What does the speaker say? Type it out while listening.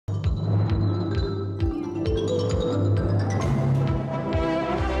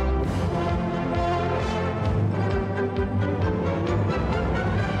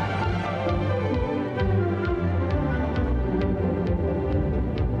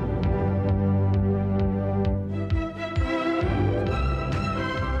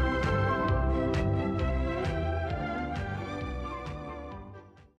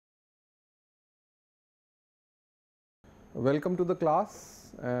Welcome to the class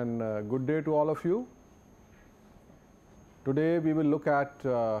and good day to all of you. Today we will look at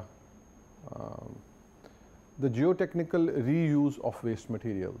the geotechnical reuse of waste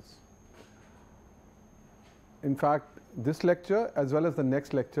materials. In fact, this lecture as well as the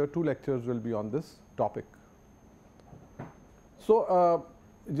next lecture, 2 lectures will be on this topic. So,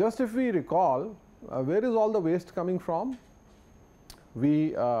 just if we recall, where is all the waste coming from? We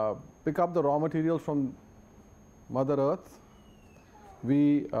pick up the raw materials from Mother Earth,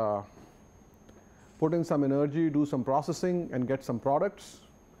 we put in some energy, do some processing and get some products,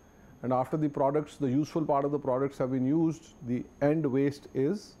 and after the products, the useful part of the products have been used, the end waste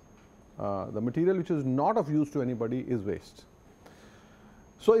is the material which is not of use to anybody is waste.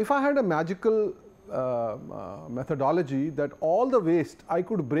 So, if I had a magical methodology that all the waste I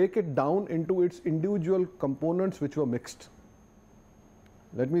could break it down into its individual components which were mixed.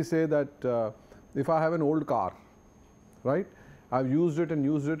 Let me say that if I have an old car, right, I have used it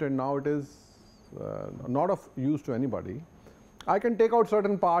and now it is not of use to anybody, I can take out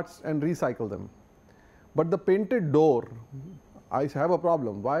certain parts and recycle them. But the painted door, I have a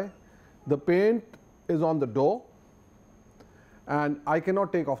problem. Why? The paint is on the door and I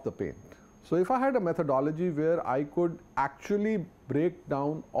cannot take off the paint. So, if I had a methodology where I could actually break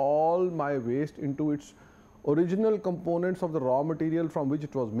down all my waste into its original components of the raw material from which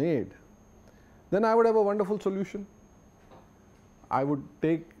it was made, then I would have a wonderful solution. I would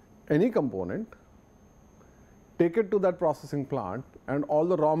take any component, take it to that processing plant, and all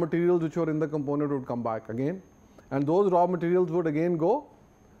the raw materials which were in the component would come back again, and those raw materials would again go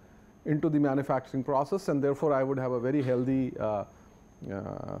into the manufacturing process, and therefore I would have a very healthy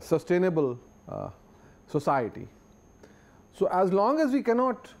sustainable society. So, as long as we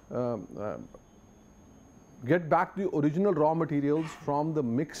cannot get back the original raw materials from the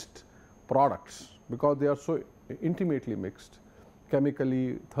mixed products, because they are so intimately mixed,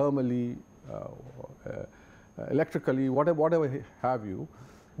 chemically, thermally, electrically, whatever have you,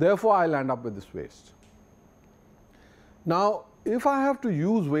 therefore I will end up with this waste. Now, if I have to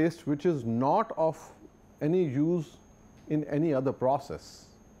use waste which is not of any use in any other process,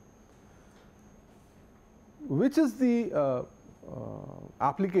 which is the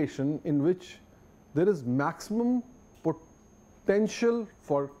application in which there is maximum potential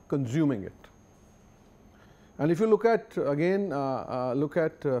for consuming it? And if you look at again look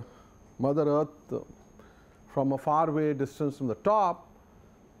at Mother Earth from a far away distance from the top,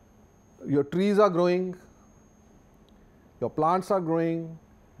 your trees are growing, your plants are growing,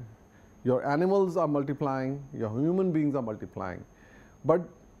 your animals are multiplying, your human beings are multiplying, but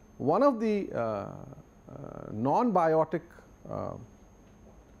one of the non-biotic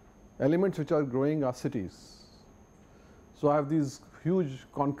elements which are growing are cities. So, I have these huge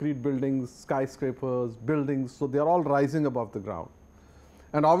concrete buildings, skyscrapers, buildings, so they are all rising above the ground.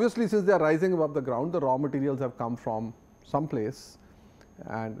 And obviously, since they are rising above the ground, the raw materials have come from some place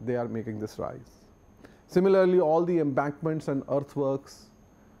and they are making this rise. Similarly, all the embankments and earthworks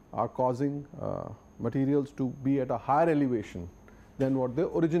are causing materials to be at a higher elevation than what they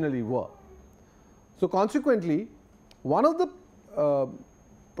originally were. So, consequently, one of the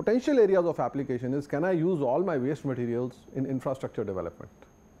potential areas of application is, can I use all my waste materials in infrastructure development?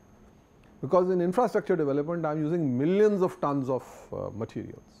 Because in infrastructure development, I am using millions of tons of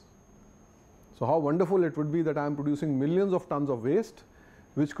materials. So, how wonderful it would be that I am producing millions of tons of waste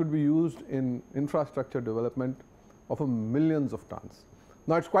which could be used in infrastructure development of millions of tons.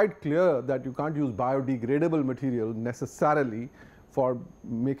 Now, it is quite clear that you can't use biodegradable material necessarily for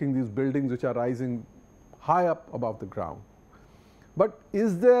making these buildings which are rising high up above the ground. But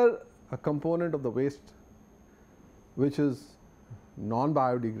is there a component of the waste which is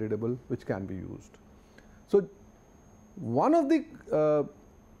non-biodegradable which can be used? So, one of the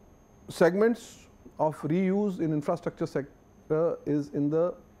segments of reuse in infrastructure sector is in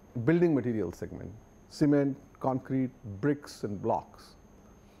the building material segment, cement, concrete, bricks and blocks.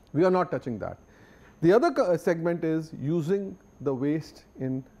 We are not touching that. The other segment is using the waste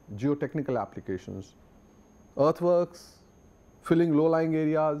in geotechnical applications, earthworks, filling low-lying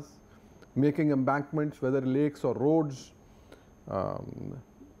areas, making embankments, whether lakes or roads,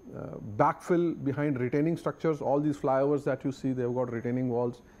 backfill behind retaining structures. All these flyovers that you see, they have got retaining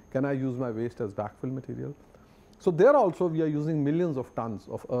walls. Can I use my waste as backfill material? So, there also we are using millions of tons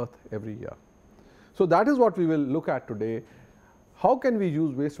of earth every year. So, that is what we will look at today. How can we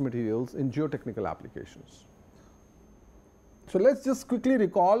use waste materials in geotechnical applications? So, let us just quickly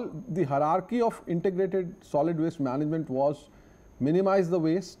recall the hierarchy of integrated solid waste management was minimize the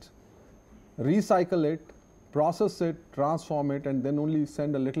waste, recycle it, process it, transform it, and then only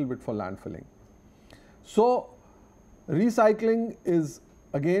send a little bit for landfilling. So, Recycling is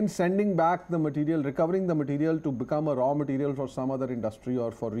again sending back the material, recovering the material to become a raw material for some other industry or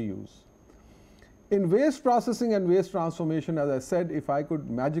for reuse. In waste processing and waste transformation, as I said, if I could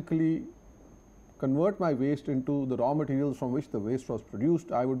magically convert my waste into the raw materials from which the waste was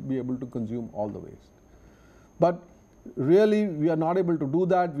produced, I would be able to consume all the waste. But really, we are not able to do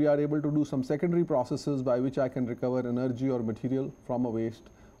that. We are able to do some secondary processes by which I can recover energy or material from a waste,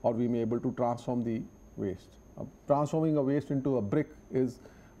 or we may be able to transform the waste. Transforming a waste into a brick is,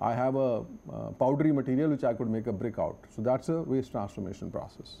 I have a powdery material which I could make a brick out. So that's a waste transformation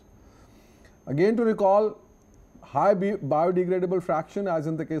process. Again, to recall, high biodegradable fraction, as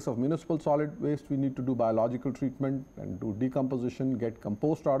in the case of municipal solid waste, we need to do biological treatment and do decomposition, get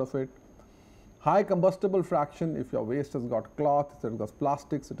compost out of it. High combustible fraction, if your waste has got cloth, it has got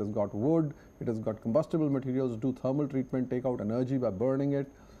plastics, it has got wood, it has got combustible materials, do thermal treatment, take out energy by burning it.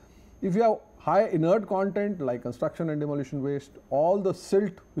 If you have high inert content like construction and demolition waste, all the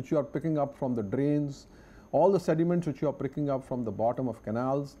silt which you are picking up from the drains, all the sediments which you are picking up from the bottom of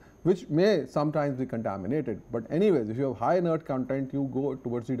canals, which may sometimes be contaminated. But anyways, if you have high inert content, you go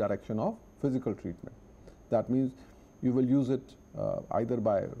towards the direction of physical treatment. That means you will use it either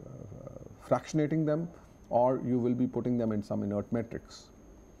by fractionating them, or you will be putting them in some inert matrix.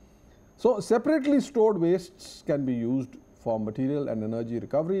 So separately stored wastes can be used for material and energy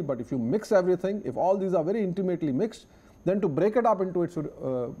recovery, but if you mix everything, if all these are very intimately mixed, then to break it up into its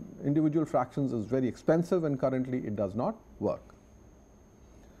individual fractions is very expensive, and currently it does not work.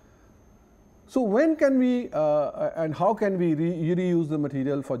 So when can we and how can we reuse the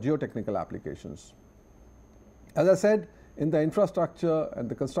material for geotechnical applications? As I said, in the infrastructure and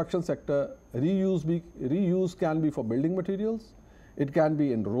the construction sector, reuse can be for building materials, it can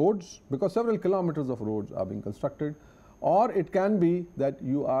be in roads, because several kilometers of roads are being constructed, or it can be that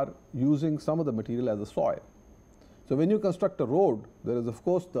you are using some of the material as a soil. So when you construct a road, there is of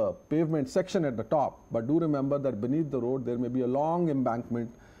course the pavement section at the top, but do remember that beneath the road there may be a long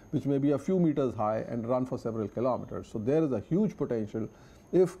embankment which may be a few meters high and run for several kilometers. So there is a huge potential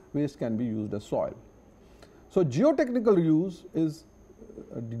if waste can be used as soil. So geotechnical reuse is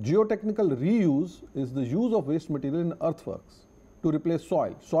the use of waste material in earthworks to replace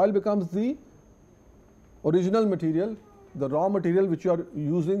soil. Soil becomes the original material, the raw material which you are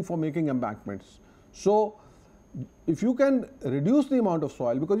using for making embankments. So if you can reduce the amount of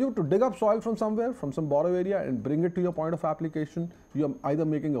soil, because you have to dig up soil from somewhere, from some borrow area, and bring it to your point of application, you are either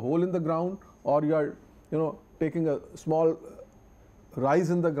making a hole in the ground, or you are taking a small rise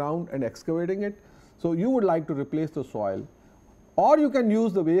in the ground and excavating it. So you would like to replace the soil, or you can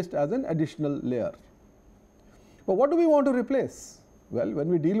use the waste as an additional layer. But what do we want to replace? Well, when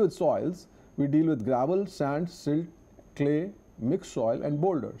we deal with soils, we deal with gravel, sand, silt, clay, mixed soil, and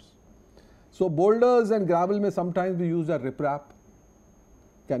boulders. So boulders and gravel may sometimes be used as riprap.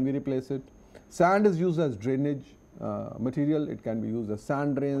 Can we replace it? Sand is used as drainage material. It can be used as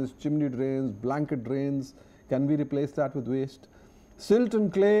sand drains, chimney drains, blanket drains. Can we replace that with waste? Silt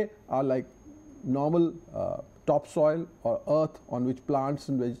and clay are like normal topsoil or earth on which plants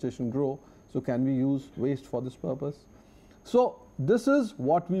and vegetation grow. So can we use waste for this purpose? So this is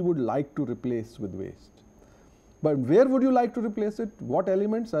what we would like to replace with waste. But where would you like to replace it? What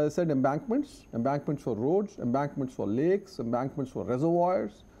elements? As I said, embankments for roads, embankments for lakes, embankments for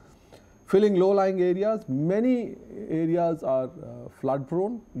reservoirs, filling low-lying areas. Many areas are flood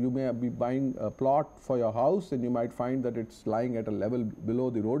prone. You may be buying a plot for your house and you might find that it's lying at a level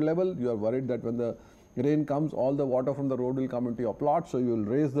below the road level. You are worried that when the rain comes, all the water from the road will come into your plot, so you will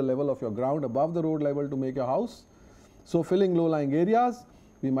raise the level of your ground above the road level to make your house. So filling low-lying areas,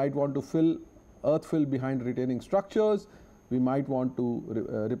 we might want to earth fill behind retaining structures, we might want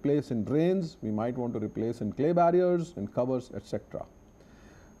to replace in drains, we might want to replace in clay barriers, in covers, etc.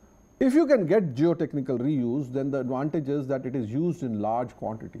 If you can get geotechnical reuse, then the advantage is that it is used in large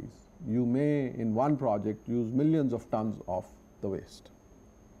quantities. You may, in one project, use millions of tons of the waste.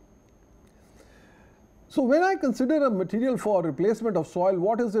 So when I consider a material for replacement of soil,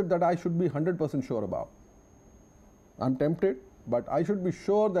 what is it that I should be 100% sure about? I'm tempted, but I should be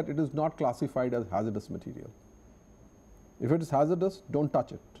sure that it is not classified as hazardous material. If it is hazardous, don't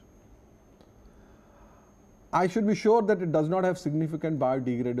touch it. I should be sure that it does not have significant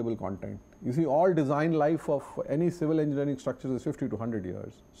biodegradable content. You see, all design life of any civil engineering structures is 50 to 100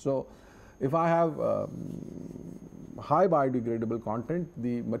 years. So if I have high biodegradable content,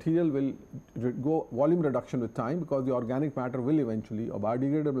 the material will go volume reduction with time, because the organic matter will eventually, or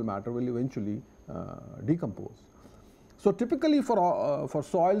biodegradable matter will eventually decompose. So typically for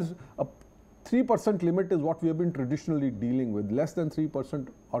soils, a 3% limit is what we have been traditionally dealing with. Less than 3%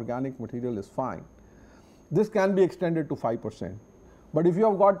 organic material is fine. this can be extended to 5%. But if you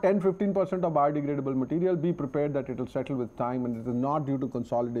have got 10-15% of biodegradable material, be prepared that it will settle with time, and it is not due to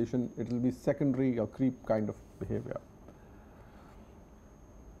consolidation, it will be secondary or creep kind of behavior.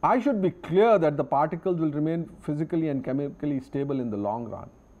 I should be clear that the particles will remain physically and chemically stable in the long run.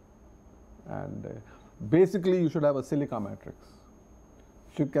 And basically you should have a silica matrix.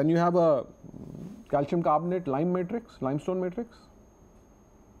 Can you have a calcium carbonate limestone matrix?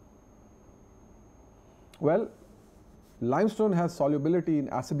 Well, limestone has solubility in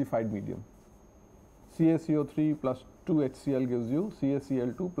acidified medium. CaCO3 plus 2HCl gives you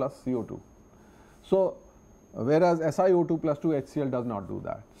CaCl2 plus CO2. So, whereas SiO2 plus 2HCl does not do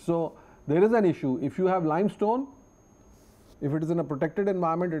that. So, there is an issue. If you have limestone, if it is in a protected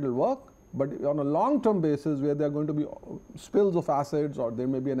environment, it will work. But on a long-term basis, where there are going to be spills of acids, or there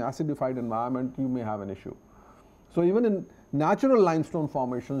may be an acidified environment, you may have an issue. So, even in natural limestone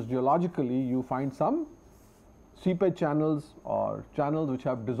formations, geologically, you find some seepage channels or channels which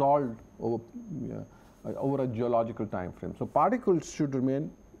have dissolved over a geological time frame. So, particles should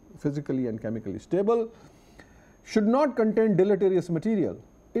remain physically and chemically stable, should not contain deleterious material.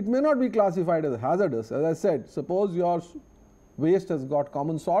 It may not be classified as hazardous. As I said, suppose your waste has got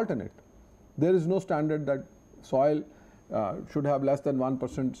common salt in it. There is no standard that soil should have less than 1%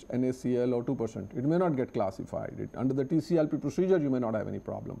 NaCl or 2%. It may not get classified. Under the TCLP procedure, you may not have any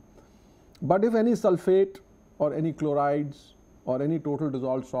problem. But if any sulfate or any chlorides or any total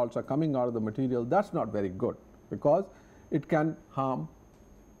dissolved salts are coming out of the material, that's not very good, because it can harm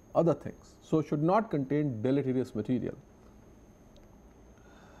other things. So, it should not contain deleterious material.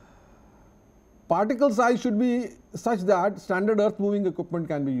 Particle size should be such that standard earth moving equipment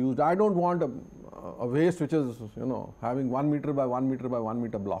can be used. I don't want a waste which is, having 1 meter by 1 meter by 1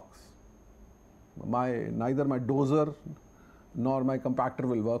 meter blocks. Neither my dozer nor my compactor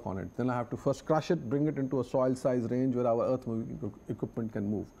will work on it. Then I have to first crush it, bring it into a soil size range where our earth moving equipment can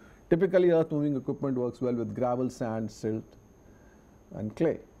move. Typically, earth moving equipment works well with gravel, sand, silt and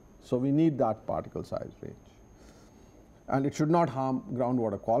clay. So, we need that particle size range. And it should not harm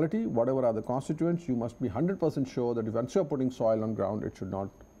groundwater quality. Whatever are the constituents, you must be 100% sure that once you are putting soil on ground, it should not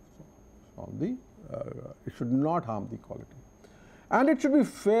harm the quality. And it should be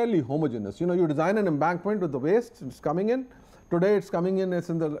fairly homogeneous. You design an embankment with the waste, it's coming in. Today it's coming in, it's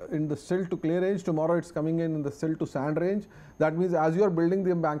in the silt to clay range. Tomorrow it's coming in the silt to sand range. That means as you are building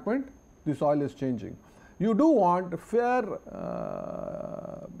the embankment, the soil is changing. You do want fair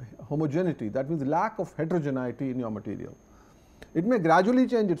homogeneity. That means lack of heterogeneity in your material. It may gradually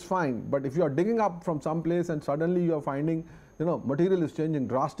change, it's fine. But if you are digging up from some place and suddenly you are finding, material is changing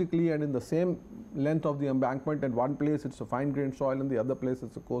drastically, and in the same length of the embankment, at one place it's a fine grained soil, and the other place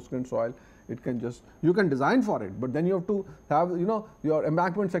it's a coarse grained soil, you can design for it, but then you have to have, your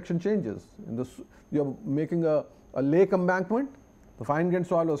embankment section changes. You're making a lake embankment, the fine grained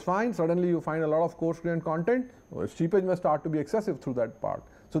soil was fine, suddenly you find a lot of coarse grained content, seepage may start to be excessive through that part.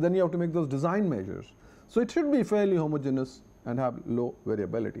 So then you have to make those design measures. So it should be fairly homogeneous and have low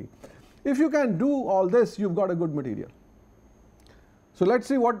variability. If you can do all this, you've got a good material. So let's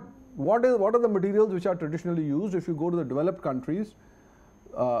see what are the materials which are traditionally used. If you go to the developed countries,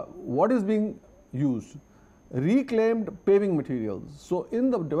 what is being used? Reclaimed paving materials. So in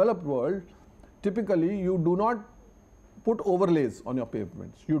the developed world, typically you do not put overlays on your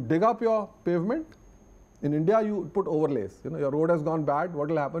pavements. You dig up your pavement. In India, you put overlays. Your road has gone bad, what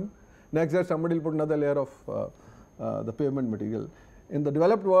will happen? Next year somebody will put another layer of the pavement material. In the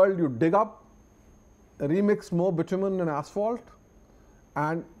developed world, you dig up, remix more bitumen and asphalt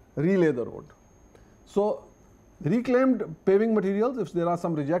and relay the road. So reclaimed paving materials, if there are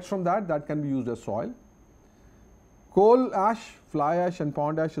some rejects from that can be used as soil. Coal ash, fly ash and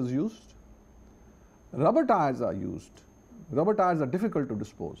pond ash is used. Rubber tires are used. Rubber tires are difficult to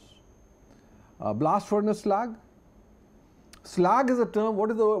dispose. Blast furnace slag. Slag is a term. What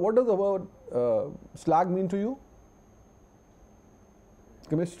does the word slag mean to you?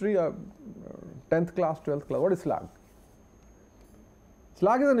 Chemistry, 10th class, 12th class. What is slag?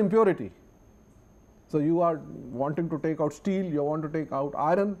 Slag is an impurity. So you are wanting to take out steel, you want to take out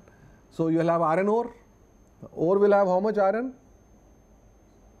iron. So you will have iron ore. The ore will have how much iron?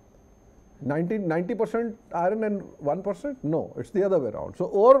 90% iron and 1%? No, it's the other way around. So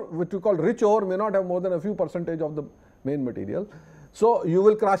ore, which we call rich ore, may not have more than a few percentage of the main material. So you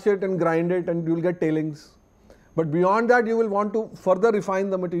will crush it and grind it and you will get tailings. But beyond that, you will want to further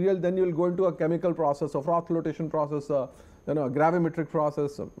refine the material, then you will go into a chemical process, a froth flotation process, a gravimetric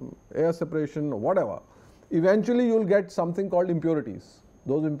process, air separation, or whatever. Eventually you will get something called impurities.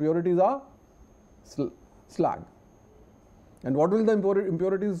 Those impurities are slag. And what will the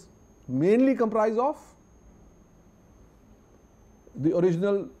impurities mainly comprise of? the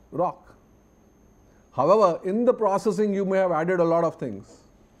original rock. However, in the processing you may have added a lot of things.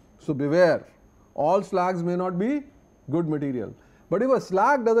 So beware, all slags may not be good material. But if a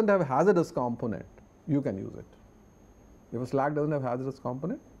slag doesn't have hazardous component, you can use it. If a slag doesn't have hazardous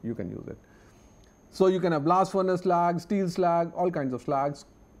component, you can use it. So you can have blast furnace slag, steel slag, all kinds of slags.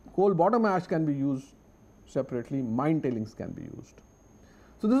 Coal bottom ash can be used separately, mine tailings can be used.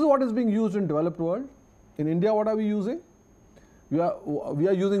 So this is what is being used in developed world. In India, what are we using? We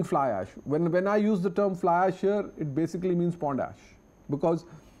are using fly ash. When I use the term fly ash here, it basically means pond ash, because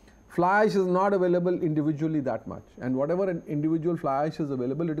fly ash is not available individually that much, and whatever an individual fly ash is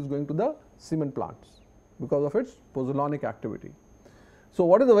available, it is going to the cement plants because of its pozzolanic activity. So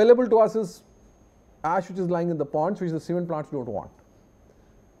what is available to us is ash which is lying in the ponds, which the cement plants don't want,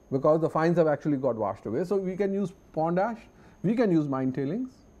 because the fines have actually got washed away. So we can use pond ash, we can use mine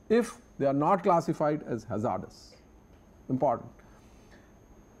tailings if they are not classified as hazardous. Important.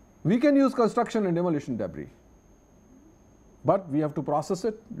 We can use construction and demolition debris, but we have to process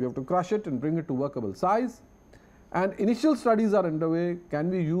it, we have to crush it and bring it to workable size. And initial studies are underway.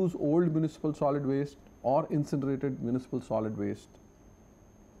 Can we use old municipal solid waste or incinerated municipal solid waste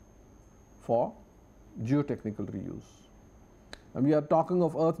for geotechnical reuse? And we are talking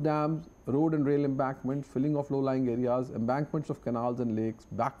of earth dams, road and rail embankments, filling of low-lying areas, embankments of canals and lakes,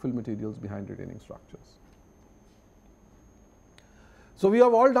 backfill materials behind retaining structures. So we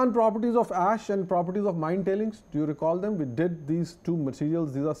have all done properties of ash and properties of mine tailings. Do you recall them? We did these two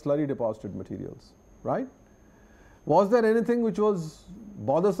materials. These are slurry deposited materials, right? Was there anything which was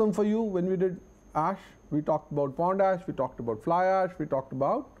bothersome for you when we did ash? We talked about pond ash, we talked about fly ash, we talked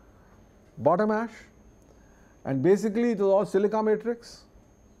about bottom ash, and basically it was all silica matrix.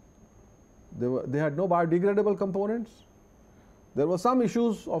 They had no biodegradable components. There were some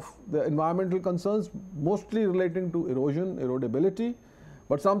issues of the environmental concerns, mostly relating to erosion, erodibility,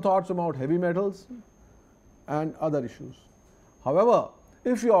 but some thoughts about heavy metals and other issues. However,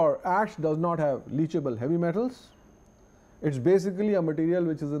 if your ash does not have leachable heavy metals, it's basically a material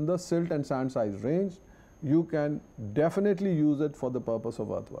which is in the silt and sand size range. You can definitely use it for the purpose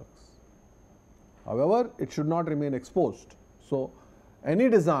of earthworks. However, it should not remain exposed. So any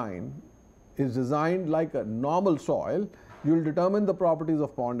design is designed like a normal soil. You will determine the properties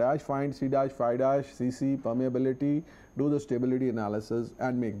of pond ash, find C dash, phi dash, CC, permeability, do the stability analysis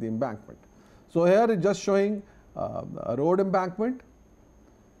and make the embankment. So here it's just showing a road embankment.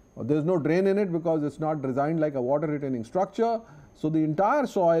 There is no drain in it because it's not designed like a water retaining structure. So the entire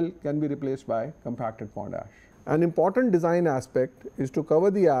soil can be replaced by compacted pond ash. An important design aspect is to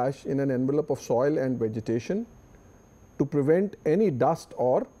cover the ash in an envelope of soil and vegetation to prevent any dust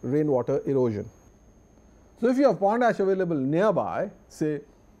or rainwater erosion. So if you have pond ash available nearby, say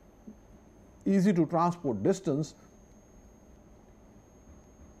easy to transport distance,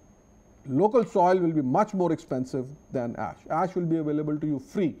 local soil will be much more expensive than ash. Ash will be available to you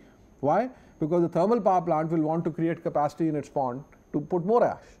free. Why? Because the thermal power plant will want to create capacity in its pond to put more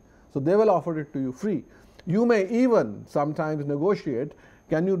ash. So they will offer it to you free. You may even sometimes negotiate,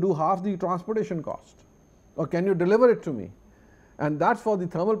 can you do half the transportation cost? Or can you deliver it to me? And that's for the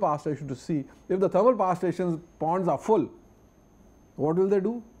thermal power station to see. If the thermal power station's ponds are full, what will they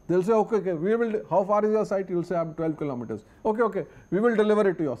do? They'll say, okay, we will, how far is your site? You'll say, I'm 12 kilometers. Okay, we will deliver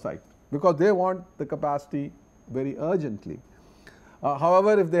it to your site, because they want the capacity very urgently.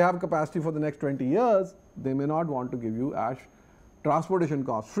 However, if they have capacity for the next 20 years, they may not want to give you ash transportation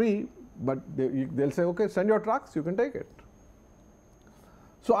cost free, but they'll say, okay, send your trucks, you can take it.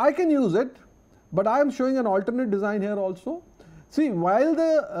 So I can use it, but I am showing an alternate design here also. See, while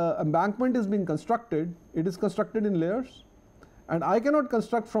the embankment is being constructed, it is constructed in layers, and I cannot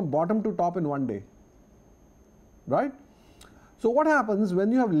construct from bottom to top in one day, right? So what happens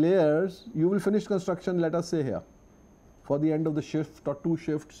when you have layers, you will finish construction, let us say here, for the end of the shift or 2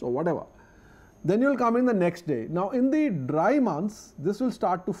 shifts or whatever. Then you will come in the next day. Now in the dry months, this will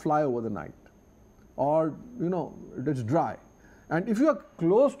start to fly over the night, or it's dry. And if you are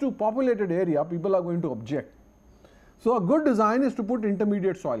close to populated area, people are going to object. So a good design is to put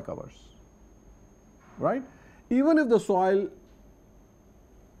intermediate soil covers, right? Even if the soil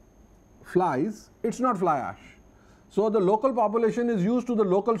flies, it's not fly ash. So the local population is used to the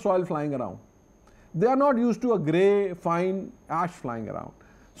local soil flying around. They are not used to a grey, fine ash flying around.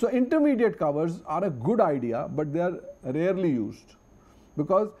 So intermediate covers are a good idea, but they are rarely used,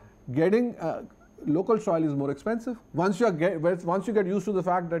 because getting local soil is more expensive. Once you get used to the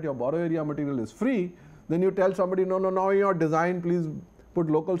fact that your borrow area material is free, then you tell somebody, no, now in your design, please put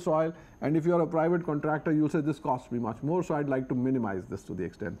local soil. And if you are a private contractor, you'll say, this costs me much more, so I'd like to minimize this to the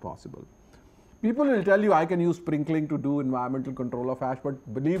extent possible. People will tell you I can use sprinkling to do environmental control of ash,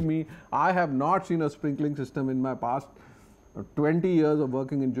 but believe me, I have not seen a sprinkling system in my past 20 years of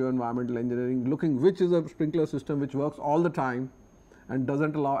working in geo-environmental engineering, looking which is a sprinkler system which works all the time and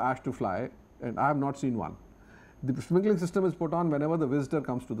doesn't allow ash to fly, and I have not seen one. The sprinkling system is put on whenever the visitor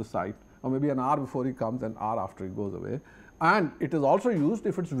comes to the site, or maybe an hour before he comes, an hour after he goes away. And it is also used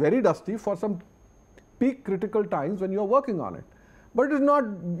if it's very dusty for some peak critical times when you're working on it. But it is not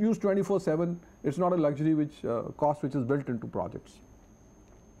used 24/7. It's not a luxury which cost which is built into projects.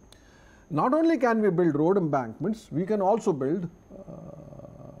 Not only can we build road embankments, we can also build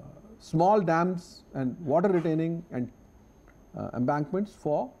small dams and water retaining and embankments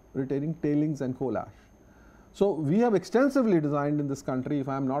for retaining tailings and coal ash. So we have extensively designed in this country, if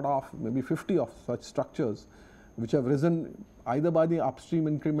I am not off, maybe 50 of such structures which have risen either by the upstream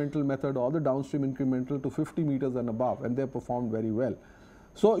incremental method or the downstream incremental to 50 meters and above, and they have performed very well.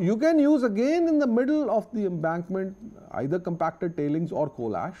 So you can use again in the middle of the embankment either compacted tailings or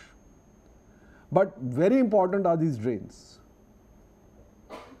coal ash, but very important are these drains.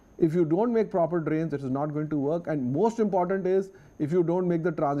 If you don't make proper drains, it is not going to work, and most important is if you don't make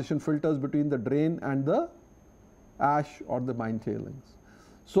the transition filters between the drain and the ash or the mine tailings.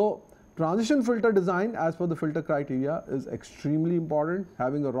 So transition filter design as per the filter criteria is extremely important.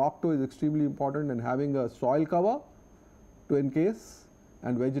 Having a rock toe is extremely important, and having a soil cover to encase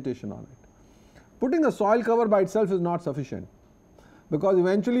and vegetation on it. Putting a soil cover by itself is not sufficient, because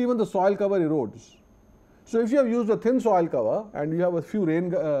eventually even the soil cover erodes. So if you have used a thin soil cover and you have a few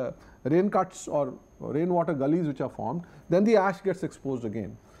rain cuts or rainwater gullies which are formed, then the ash gets exposed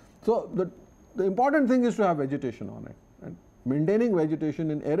again. So the important thing is to have vegetation on it. And maintaining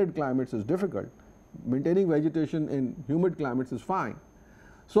vegetation in arid climates is difficult. Maintaining vegetation in humid climates is fine.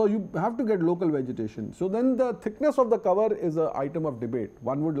 So you have to get local vegetation. So then the thickness of the cover is an item of debate.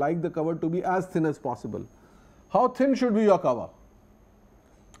 One would like the cover to be as thin as possible. How thin should be your cover?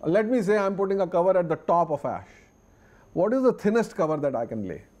 Let me say I am putting a cover at the top of ash. What is the thinnest cover that I can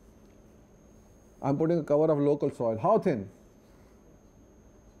lay? I am putting a cover of local soil. How thin?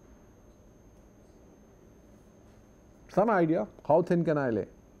 Some idea? How thin can I lay?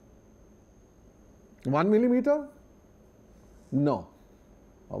 1 millimeter? No.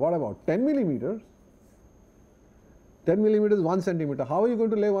 What about 10 millimeters? 10 millimeters, 1 centimeter. How are you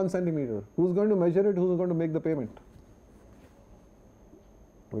going to lay 1 centimeter? Who's going to measure it? Who's going to make the payment?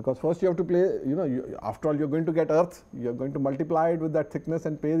 Because first you have to play, after all you're going to get earth, you're going to multiply it with that thickness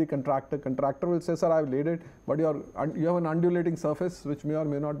and pay the contractor. Contractor will say, sir, I've laid it, but you have an undulating surface which may or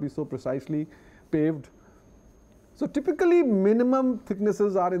may not be so precisely paved. So typically minimum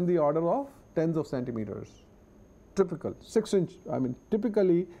thicknesses are in the order of tens of centimeters. Typical 6 inch,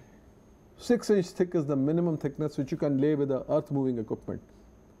 typically 6 inch thick is the minimum thickness which you can lay with the earth moving equipment,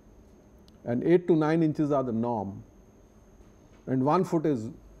 and 8 to 9 inches are the norm, and 1 foot is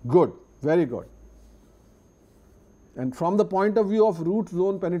good, very good. And from the point of view of root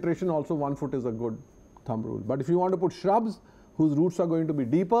zone penetration also 1 foot is a good thumb rule. But if you want to put shrubs whose roots are going to be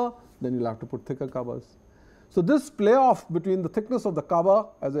deeper, then you'll have to put thicker covers. So this play-off between the thickness of the cover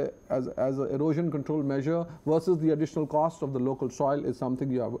as a erosion control measure versus the additional cost of the local soil is something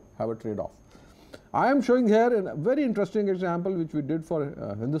you have a trade-off. I am showing here a very interesting example which we did for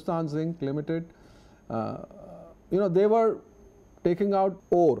Hindustan Zinc Limited. They were taking out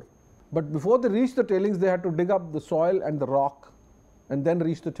ore, but before they reached the tailings they had to dig up the soil and the rock and then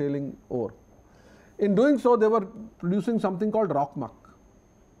reach the tailing ore. In doing so, they were producing something called rock muck.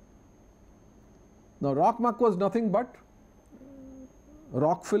 Now rock muck was nothing but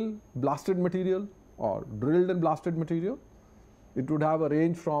rock fill, blasted material or drilled and blasted material. It would have a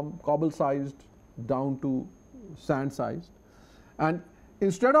range from cobble sized down to sand sized, and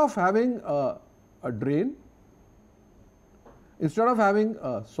instead of having a drain, instead of having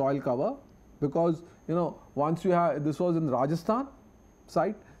a soil cover, because once you have, this was in Rajasthan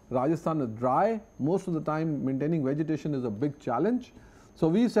site, Rajasthan is dry, most of the time maintaining vegetation is a big challenge. So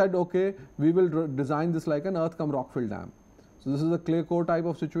we said, okay, we will design this like an earth cum rock fill dam. So this is a clay core type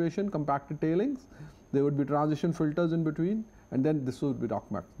of situation, compacted tailings. There would be transition filters in between, and then this would be rock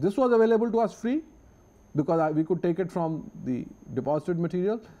muck. This was available to us free because we could take it from the deposited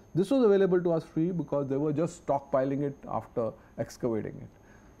material. This was available to us free because they were just stockpiling it after excavating it.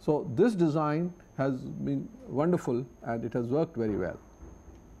 So this design has been wonderful and it has worked very well.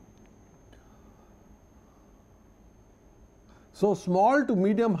 So small to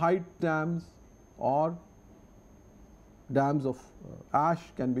medium height dams or dams of ash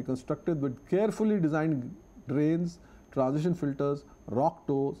can be constructed with carefully designed drains, transition filters, rock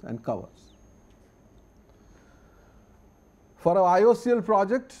toes and covers. For our IOCL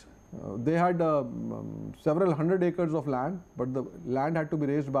project, They had several hundred acres of land, but the land had to be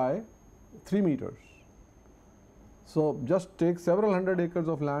raised by 3 meters. So just take several hundred acres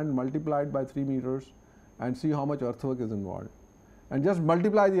of land, multiply it by 3 meters and see how much earthwork is involved. And just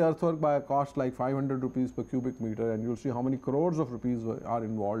multiply the earthwork by a cost like 500 rupees per cubic meter, and you'll see how many crores of rupees are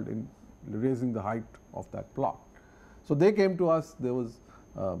involved in raising the height of that plot. So they came to us, there was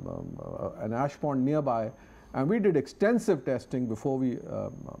an ash pond nearby, and we did extensive testing before we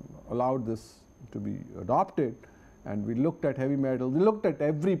allowed this to be adopted, and we looked at heavy metals, we looked at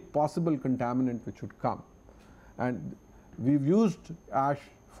every possible contaminant which would come, and we've used ash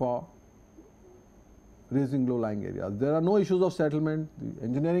for raising low-lying areas. There are no issues of settlement, the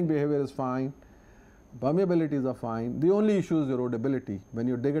engineering behavior is fine, permeabilities are fine. The only issue is erodibility. When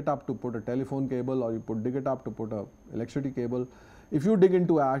you dig it up to put a telephone cable, or you dig it up to put a electricity cable, if you dig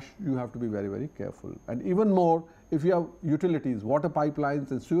into ash, you have to be very, very careful. And even more, if you have utilities, water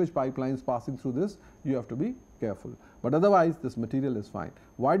pipelines and sewage pipelines passing through this, you have to be careful. But otherwise, this material is fine.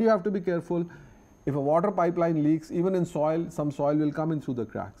 Why do you have to be careful? If a water pipeline leaks, even in soil, some soil will come in through the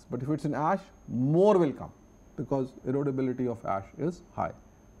cracks. But if it's in ash, more will come, because erodibility of ash is high,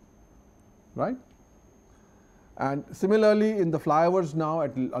 right? And similarly, in the flyovers now,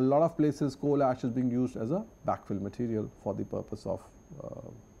 at a lot of places, coal ash is being used as a backfill material for the purpose of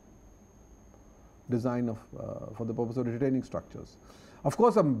design of, for the purpose of retaining structures. Of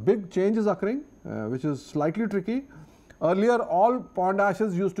course, a big change is occurring, which is slightly tricky. Earlier, all pond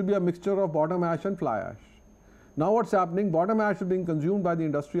ashes used to be a mixture of bottom ash and fly ash. Now what's happening, bottom ash is being consumed by the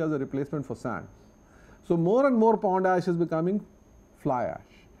industry as a replacement for sand. So more and more pond ash is becoming fly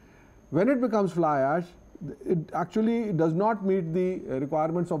ash. When it becomes fly ash, it actually does not meet the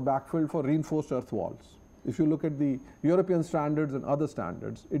requirements of backfill for reinforced earth walls. If you look at the European standards and other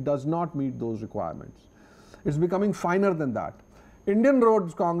standards, it does not meet those requirements. It's becoming finer than that. Indian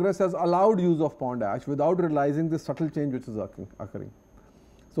Roads Congress has allowed use of pond ash without realizing this subtle change which is occurring.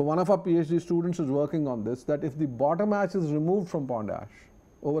 So one of our PhD students is working on this, that if the bottom ash is removed from pond ash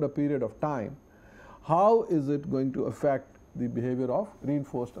over a period of time, how is it going to affect the behavior of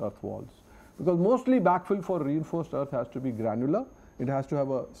reinforced earth walls? Because mostly backfill for reinforced earth has to be granular, it has to have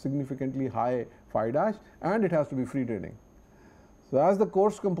a significantly high fide ash, and it has to be free draining. So as the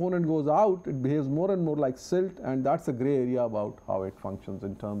coarse component goes out, it behaves more and more like silt, and that's a gray area about how it functions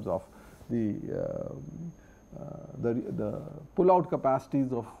in terms of the pull-out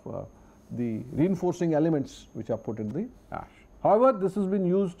capacities of the reinforcing elements which are put in the ash. However, this has been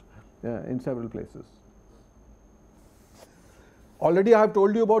used in several places. Already I have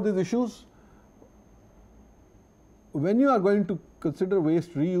told you about these issues. When you are going to consider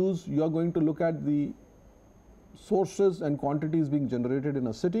waste reuse, you are going to look at the sources and quantities being generated in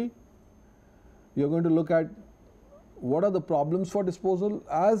a city. You are going to look at what are the problems for disposal.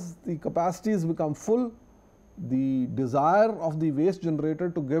 As the capacities become full, the desire of the waste generator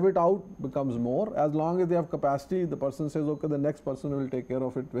to give it out becomes more. As long as they have capacity, the person says, okay, the next person will take care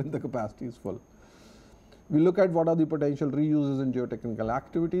of it when the capacity is full. We look at what are the potential reuses in geotechnical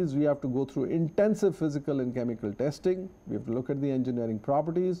activities. We have to go through intensive physical and chemical testing. We have to look at the engineering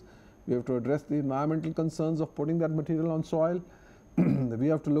properties. We have to address the environmental concerns of putting that material on soil. We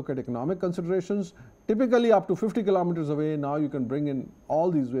have to look at economic considerations. Typically up to 50 kilometers away, now you can bring in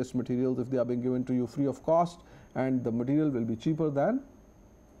all these waste materials if they are being given to you free of cost, and the material will be cheaper than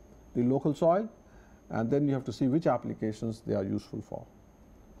the local soil, and then you have to see which applications they are useful for.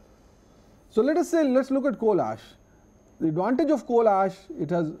 So let us say, let's look at coal ash. The advantage of coal ash, it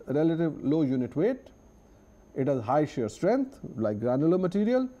has relative low unit weight, it has high shear strength like granular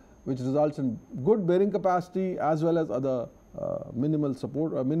material, which results in good bearing capacity as well as other minimal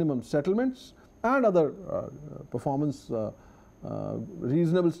support or minimum settlements and other performance,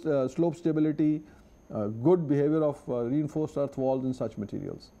 reasonable slope stability, good behavior of reinforced earth walls in such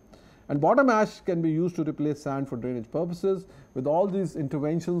materials. And bottom ash can be used to replace sand for drainage purposes. With all these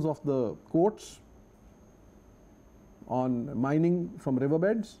interventions of the courts on mining from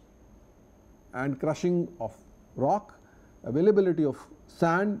riverbeds and crushing of rock, availability of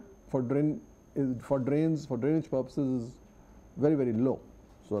sand for drainage purposes is very, very low.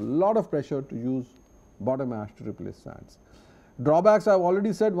 So a lot of pressure to use bottom ash to replace sands. Drawbacks I have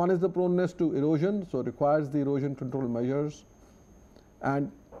already said. One is the proneness to erosion, so it requires the erosion control measures.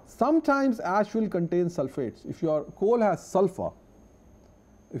 And sometimes ash will contain sulfates. If your coal has sulfur,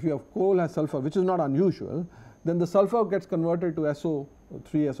 which is not unusual, then the sulfur gets converted to SO3,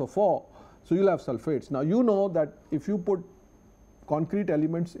 SO4, so you'll have sulfates. Now you know that if you put concrete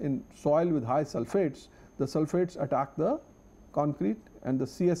elements in soil with high sulfates, the sulfates attack the concrete, and the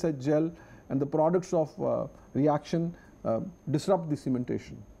CSH gel and the products of reaction disrupt the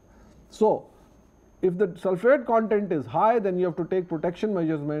cementation. So, if the sulphate content is high, then you have to take protection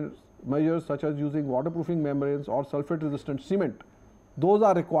measures such as using waterproofing membranes or sulphate resistant cement. Those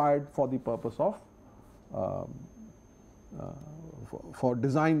are required for the purpose of for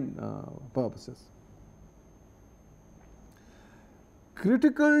design purposes.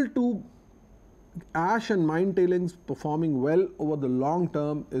 Critical to ash and mine tailings performing well over the long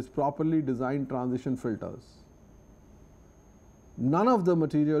term is properly designed transition filters. None of the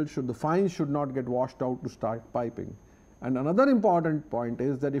material the fines should not get washed out to start piping. And another important point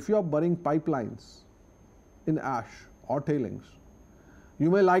is that if you are burying pipelines in ash or tailings,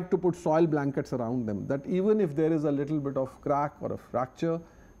 you may like to put soil blankets around them, that even if there is a little bit of crack or a fracture,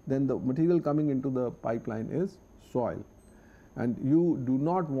 then the material coming into the pipeline is soil, and you do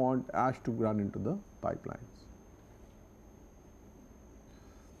not want ash to run into the pipelines.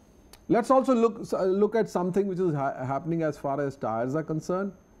 Let us also look at something which is happening as far as tires are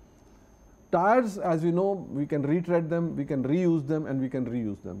concerned. Tires, as you know, we can retread them, we can reuse them, and we can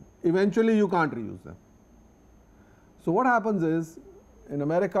reuse them. Eventually you can't reuse them. So what happens is, in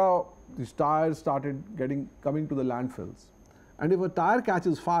America, these tires started coming to the landfills, and if a tire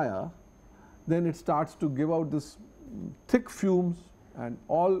catches fire, then it starts to give out this thick fumes and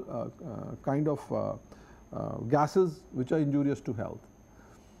all kind of gases which are injurious to health.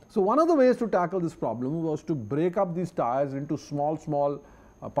 So one of the ways to tackle this problem was to break up these tires into small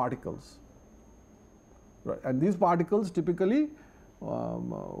particles, right? And these particles typically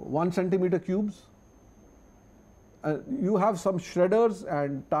 1 centimeter cubes. You have some shredders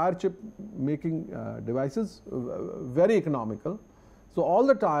and tire chip making devices, very economical. So all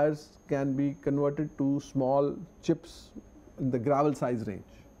the tires can be converted to small chips in the gravel size range.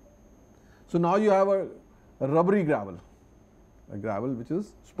 So now you have a rubbery gravel, a gravel which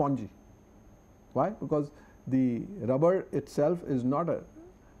is spongy. Why? Because the rubber itself is not a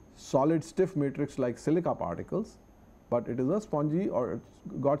solid stiff matrix like silica particles, but it is a spongy, or it's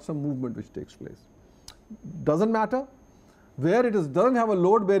got some movement which takes place. Doesn't matter where it doesn't have a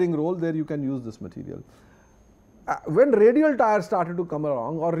load bearing role, there you can use this material. When radial tires started to come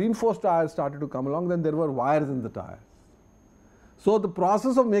along, or reinforced tires started to come along, then there were wires in the tires. So the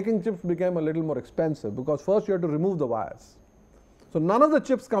process of making chips became a little more expensive, because first you have to remove the wires. So none of the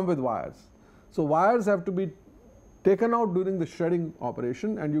chips come with wires. So wires have to be taken out during the shredding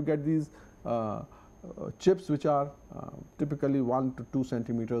operation, and you get these chips which are typically 1 to 2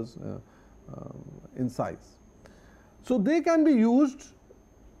 centimeters in size. So they can be used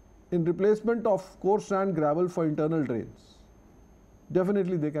in replacement of coarse sand gravel for internal drains.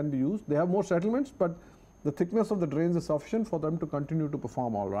 Definitely they can be used. They have more settlements, but the thickness of the drains is sufficient for them to continue to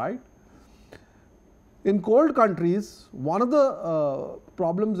perform all right. In cold countries, one of the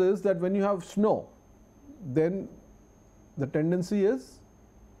problems is that when you have snow, then the tendency is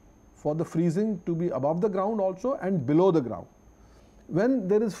for the freezing to be above the ground also and below the ground. When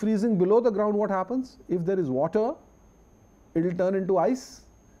there is freezing below the ground, what happens? If there is water, it will turn into ice,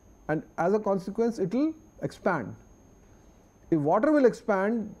 and as a consequence it will expand. If water will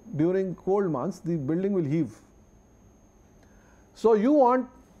expand during cold months, the building will heave. So you want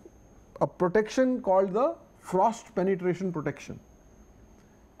a protection called the frost penetration protection,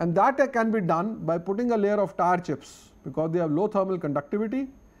 and that can be done by putting a layer of tire chips, because they have low thermal conductivity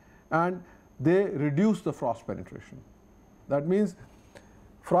and they reduce the frost penetration. That means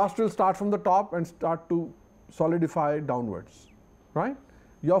frost will start from the top and start to solidify downwards, right?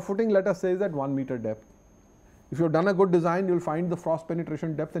 Your footing, let us say, is at 1 meter depth. If you have done a good design, you will find the frost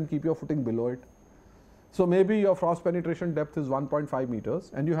penetration depth and keep your footing below it. So maybe your frost penetration depth is 1.5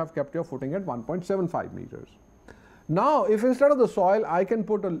 meters and you have kept your footing at 1.75 meters. Now if instead of the soil I can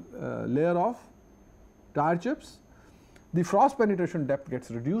put a layer of tire chips, the frost penetration depth gets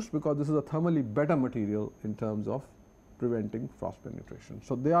reduced, because this is a thermally better material in terms of preventing frost penetration.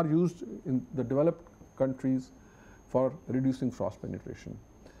 So they are used in the developed countries for reducing frost penetration.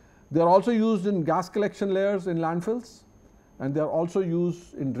 They are also used in gas collection layers in landfills, and they are also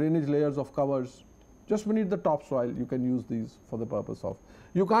used in drainage layers of covers just beneath the topsoil. You can use these for the purpose of,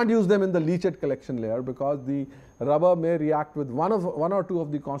 you can't use them in the leachate collection layer, because the rubber may react with one or two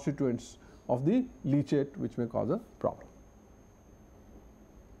of the constituents of the leachate, which may cause a problem.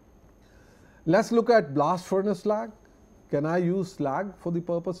 Let us look at blast furnace slag. Can I use slag for the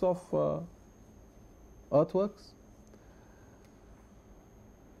purpose of earthworks?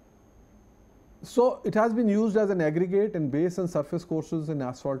 So it has been used as an aggregate in base and surface courses in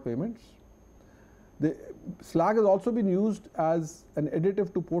asphalt pavements. The slag has also been used as an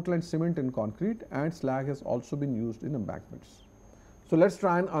additive to Portland cement in concrete, and slag has also been used in embankments. So let's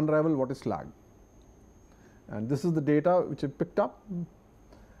try and unravel what is slag. And this is the data which I picked up.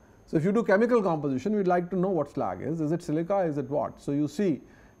 So if you do chemical composition, we'd like to know what slag is. Is it silica? Is it what? So you see,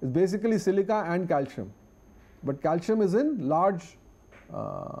 it's basically silica and calcium, but calcium is in large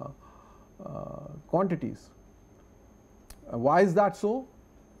quantities. Why is that so?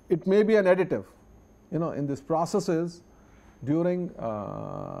 It may be an additive. You know, in these processes, during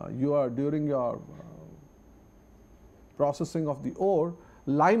your processing of the ore,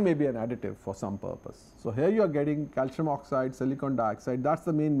 lime may be an additive for some purpose. So here you are getting calcium oxide, silicon dioxide, that's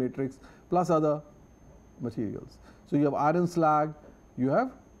the main matrix, plus other materials. So you have iron slag, you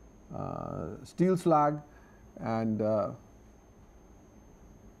have steel slag, and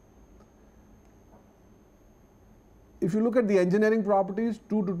if you look at the engineering properties,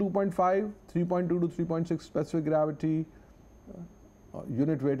 2 to 2.5, 3.2 to 3.6 specific gravity,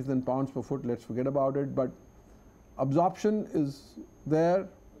 unit weight is in pounds per foot, let's forget about it, but absorption is there,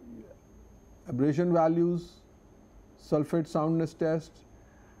 abrasion values, sulfate soundness test,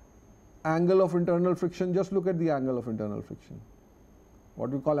 angle of internal friction, just look at the angle of internal friction. What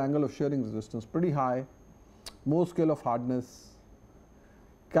we call angle of shearing resistance, pretty high, Mohs scale of hardness,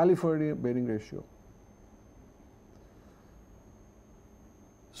 caliper bearing ratio.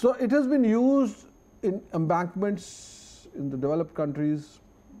 So it has been used in embankments in the developed countries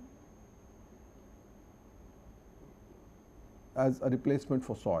as a replacement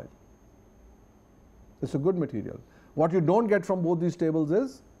for soil. It's a good material. What you don't get from both these tables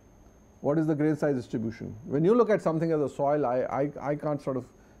is what is the grain size distribution. When you look at something as a soil, I can't sort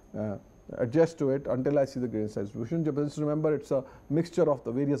of adjust to it until I see the grain size distribution. Just remember, it's a mixture of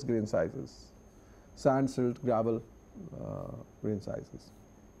the various grain sizes, sand, silt, gravel grain sizes.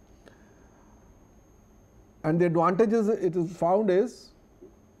 And the advantages it is found is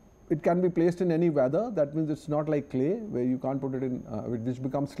it can be placed in any weather. That means it's not like clay where you can't put it in, which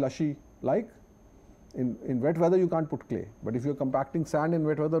becomes slushy like. In wet weather you can't put clay, but if you're compacting sand in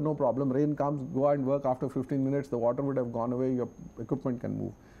wet weather, no problem. Rain comes, go and work, after 15 minutes the water would have gone away, your equipment can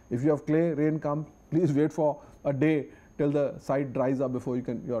move. If you have clay, rain comes, please wait for a day till the site dries up before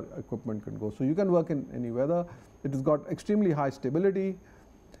your equipment can go. So you can work in any weather. It has got extremely high stability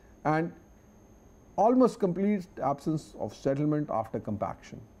and almost complete absence of settlement after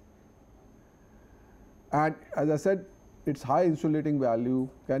compaction. And as I said, its high insulating value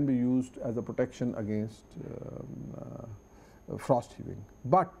can be used as a protection against frost heaving.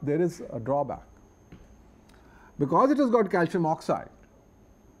 But there is a drawback. Because it has got calcium oxide,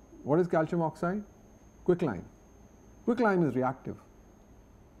 what is calcium oxide? Quicklime. Quicklime is reactive.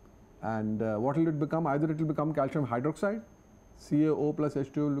 And what will it become? Either it will become calcium hydroxide, CaO plus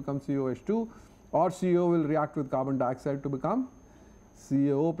H2 will become COH2, or CO will react with carbon dioxide to become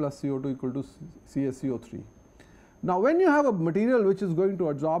CaO plus CO2 equal to CaCO3. Now when you have a material which is going to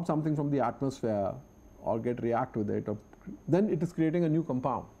absorb something from the atmosphere or react with it, then it is creating a new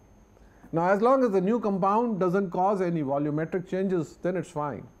compound. Now as long as the new compound doesn't cause any volumetric changes, then it's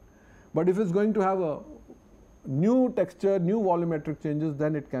fine. But if it's going to have a new texture, new volumetric changes,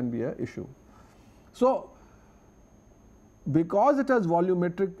 then it can be an issue. So because it has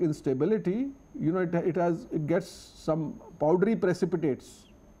volumetric instability, you know, it gets some powdery precipitates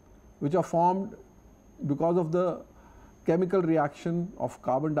which are formed because of the chemical reaction of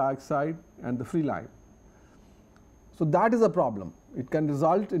carbon dioxide and the free lime. So that is a problem. It can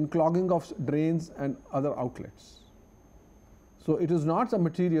result in clogging of drains and other outlets. So it is not a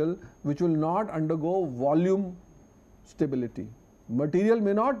material which will not undergo volume stability. Material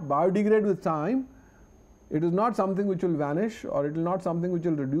may not biodegrade with time. It is not something which will vanish, or it is not something which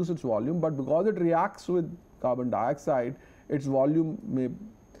will reduce its volume, but because it reacts with carbon dioxide, its volume may.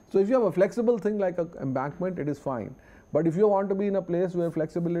 So if you have a flexible thing like an embankment, it is fine. But if you want to be in a place where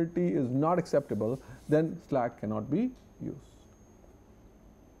flexibility is not acceptable, then slag cannot be used.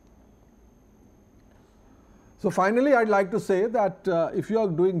 So finally, I'd like to say that if you are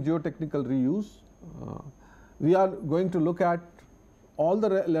doing geotechnical reuse, we are going to look at all the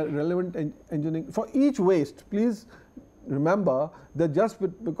relevant engineering. For each waste, please remember that just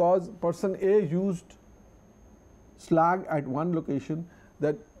because person A used slag at one location,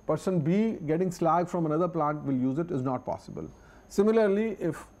 that person B getting slag from another plant will use it is not possible. Similarly,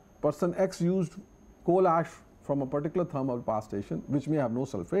 if person X used coal ash from a particular thermal power station which may have no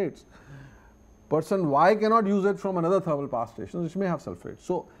sulfates, person Y cannot use it from another thermal power station which may have sulfates.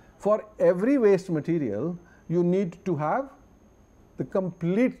 So for every waste material, you need to have the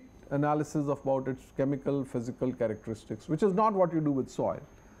complete analysis about its chemical, physical characteristics, which is not what you do with soil.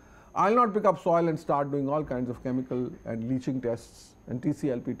 I'll not pick up soil and start doing all kinds of chemical and leaching tests and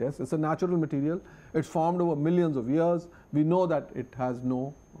TCLP tests. It's a natural material. It's formed over millions of years. We know that it has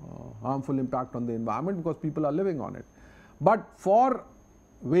no harmful impact on the environment because people are living on it. But for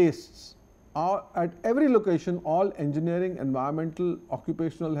wastes are at every location, all engineering, environmental,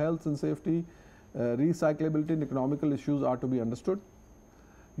 occupational health and safety, recyclability and economical issues are to be understood.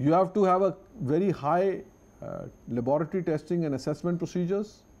 You have to have a very high laboratory testing and assessment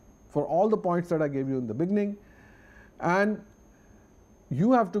procedures for all the points that I gave you in the beginning, and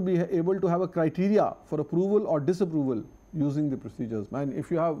you have to be able to have a criteria for approval or disapproval using the procedures. And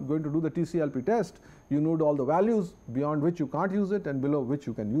if you are going to do the TCLP test, you know all the values beyond which you can't use it and below which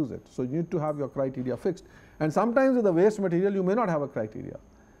you can use it. So you need to have your criteria fixed. And sometimes with the waste material, you may not have a criteria.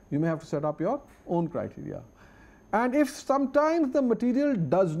 You may have to set up your own criteria. And if sometimes the material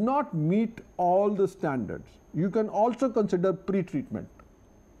does not meet all the standards, you can also consider pre-treatment.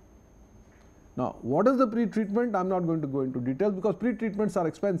 Now, what is the pre-treatment? I'm not going to go into details because pre-treatments are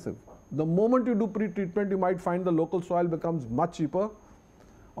expensive. The moment you do pre-treatment, you might find the local soil becomes much cheaper,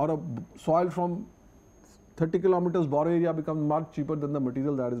 or a soil from 30 kilometers bore area becomes much cheaper than the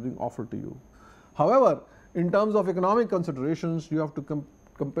material that is being offered to you. However, in terms of economic considerations, you have to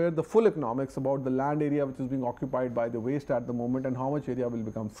compare the full economics about the land area which is being occupied by the waste at the moment and how much area will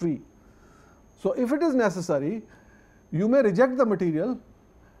become free. So if it is necessary, you may reject the material,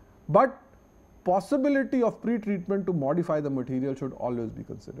 but possibility of pre-treatment to modify the material should always be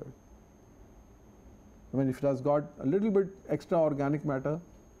considered. I mean, if it has got a little bit extra organic matter,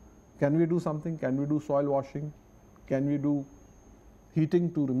 can we do something? Can we do soil washing? Can we do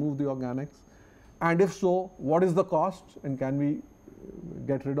heating to remove the organics? And if so, what is the cost? And can we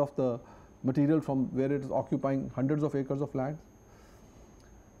get rid of the material from where it is occupying hundreds of acres of land?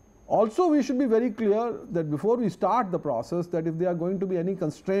 Also, we should be very clear that before we start the process, that if there are going to be any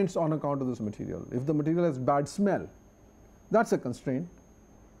constraints on account of this material, if the material has bad smell, that's a constraint.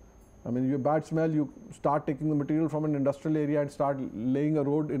 I mean, you have bad smell, you start taking the material from an industrial area and start laying a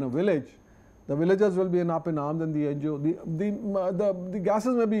road in a village, the villagers will be up in arms and the NGO, the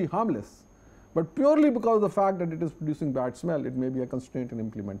gases may be harmless, but purely because of the fact that it is producing bad smell, it may be a constraint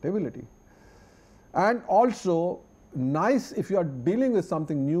in implementability. And also, nice if you are dealing with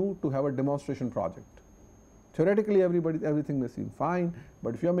something new to have a demonstration project. Theoretically, everything may seem fine,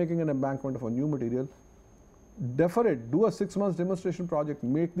 but if you are making an embankment of a new material, defer it, do a 6 months demonstration project,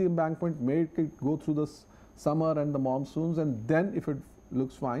 make the embankment, make it go through the summer and the monsoons, and then if it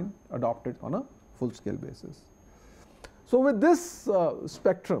looks fine, adopt it on a full scale basis. So with this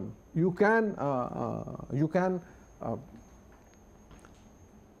spectrum, you can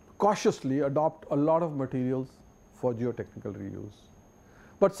cautiously adopt a lot of materials for geotechnical reuse.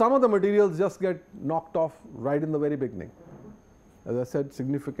 But some of the materials just get knocked off right in the very beginning. As I said,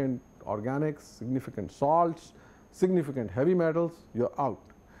 significant organics, significant salts, significant heavy metals, you're out.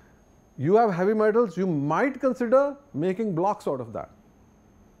 You have heavy metals, you might consider making blocks out of that,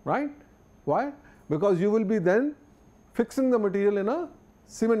 right? Why? Because you will be then fixing the material in a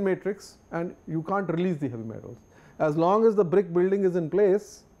cement matrix and you can't release the heavy metals. As long as the brick building is in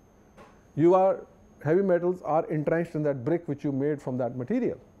place, heavy metals are entrenched in that brick which you made from that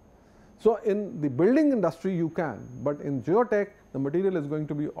material. So in the building industry you can, but in geotech the material is going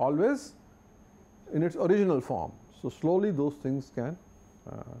to be always in its original form. So slowly those things can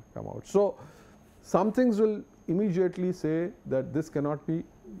come out. So some things will immediately say that this cannot be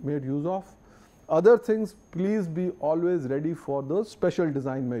made use of. Other things, please be always ready for those special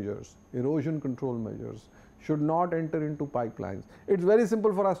design measures, erosion control measures, should not enter into pipelines. It's very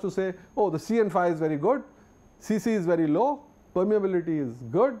simple for us to say, oh, the CN5 is very good, CC is very low, permeability is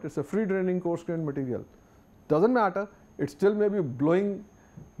good, it's a free draining coarse grained material. Doesn't matter, it still may be blowing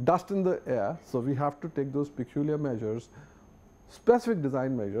dust in the air, so we have to take those peculiar measures, specific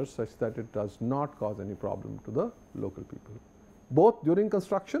design measures such that it does not cause any problem to the local people, both during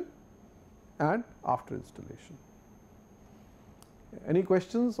construction and after installation. Any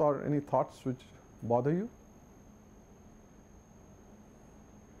questions or any thoughts which bother you?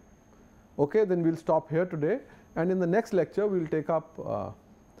 Okay, then we'll stop here today, and in the next lecture we'll take up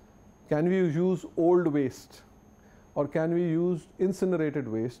can we use old waste or can we use incinerated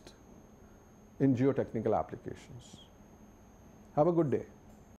waste in geotechnical applications. Have a good day.